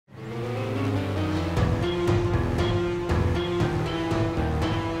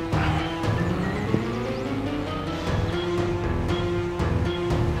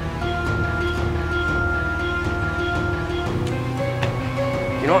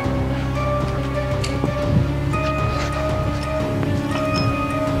know what?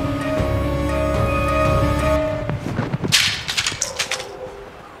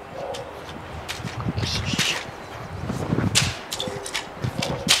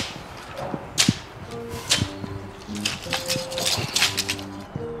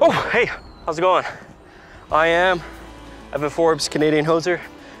 Oh, hey, how's it going? I am Evan Forbes, Canadian hoser,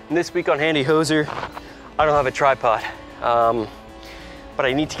 and this week on Handy Hoser, I don't have a tripod, but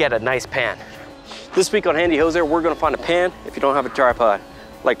I need to get a nice pan. This week on Handy Hoser, we're gonna find a pan if you don't have a tripod,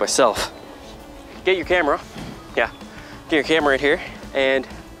 like myself. Get your camera, get your camera right here, and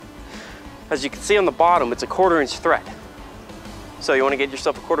as you can see on the bottom, it's a 1/4 inch thread. So you wanna get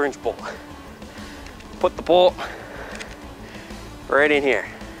yourself a 1/4 inch bolt. Put the bolt right in here.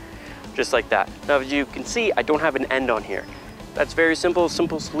 Just like that. Now, as you can see, I don't have an end on here. That's very simple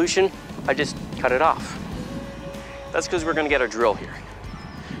solution. I just cut it off. That's because we're gonna get our drill here.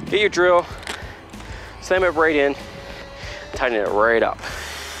 Get your drill, slam it right in, tighten it right up.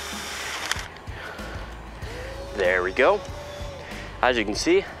 There we go. As you can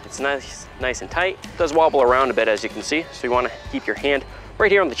see, it's nice and tight. It does wobble around a bit, as you can see, so you wanna keep your hand right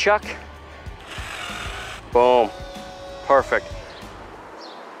here on the chuck. Boom, perfect.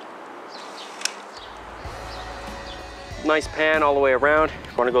 Nice pan all the way around.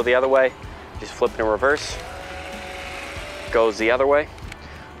 If you want to go the other way, just flip in reverse. Goes the other way.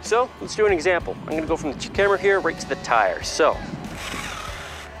 So let's do an example. I'm going to go from the camera here right to the tire. So,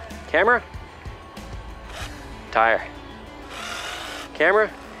 camera, tire, camera,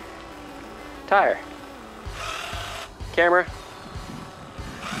 tire, camera,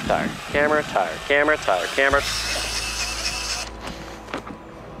 tire, camera, tire, camera, tire, camera.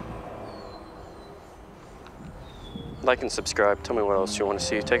 Like and subscribe. Tell me what else you want to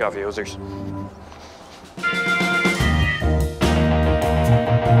see. Take off your hosers.